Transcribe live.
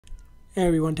Hey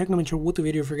everyone, Technomentor with a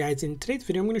video for you guys. In today's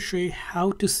video, I'm going to show you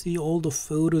how to see all the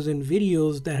photos and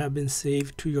videos that have been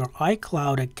saved to your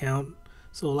iCloud account.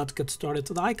 So let's get started.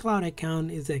 So the iCloud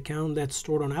account is the account that's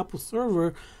stored on Apple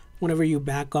server whenever you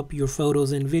back up your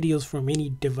photos and videos from any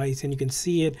device, and you can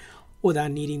see it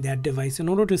without needing that device. In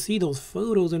order to see those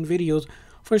photos and videos,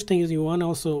 first thing is you want to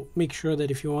also make sure that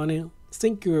if you want to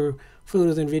sync your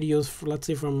photos and videos, for, let's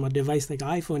say from a device like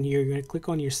iPhone here, you're going to click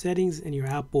on your settings and your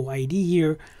Apple ID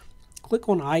here. Click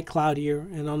on iCloud here,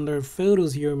 and under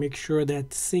photos here, make sure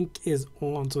that sync is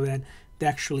on so that they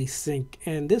actually sync.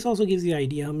 And this also gives you an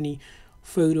idea how many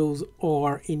photos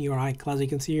are in your iCloud. As you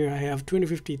can see here, I have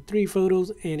 253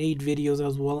 photos and 8 videos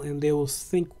as well, and they will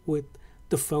sync with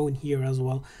the phone here as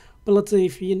well. But let's say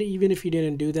even if you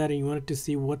didn't do that and you wanted to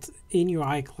see what's in your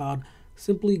iCloud,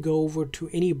 simply go over to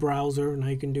any browser. Now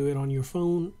you can do it on your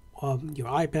phone, your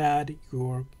iPad,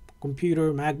 your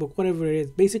computer, MacBook, whatever it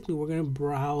is. Basically, we're going to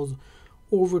browse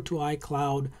over to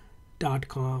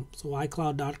iCloud.com. So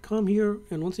iCloud.com here,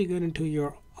 and once you get into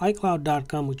your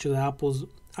iCloud.com, which is Apple's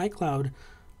iCloud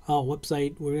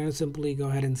website, we're going to simply go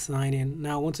ahead and sign in.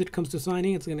 Now, once it comes to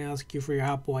signing, it's going to ask you for your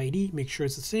Apple ID. Make sure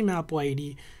it's the same Apple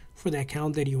ID for the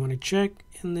account that you want to check,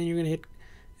 and then you're going to hit,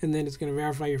 and then it's going to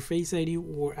verify your Face ID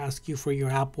or ask you for your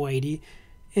Apple ID,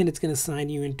 and it's going to sign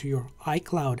you into your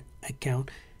iCloud account.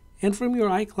 And from your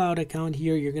iCloud account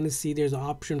here, you're going to see there's an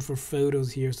option for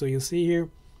photos here. So you'll see here, you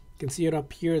can see it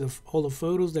up here, all the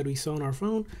photos that we saw on our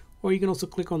phone. Or you can also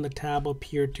click on the tab up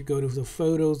here to go to the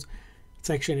photos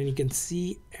section, and you can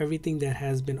see everything that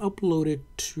has been uploaded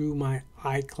to my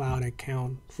iCloud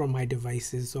account from my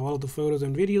devices. So all of the photos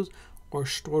and videos are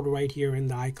stored right here in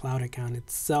the iCloud account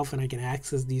itself, and I can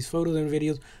access these photos and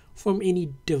videos from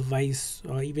any device,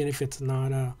 even if it's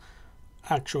not a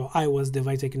actual iOS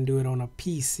device. I can do it on a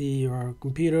PC or a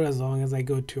computer as long as I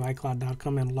go to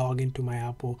iCloud.com and log into my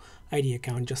Apple ID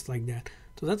account just like that.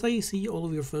 So that's how you see all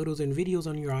of your photos and videos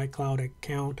on your iCloud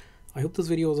account. I hope this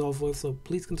video was helpful, so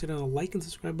please consider the like and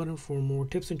subscribe button for more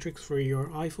tips and tricks for your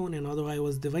iPhone and other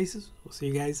iOS devices. We'll see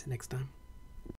you guys next time.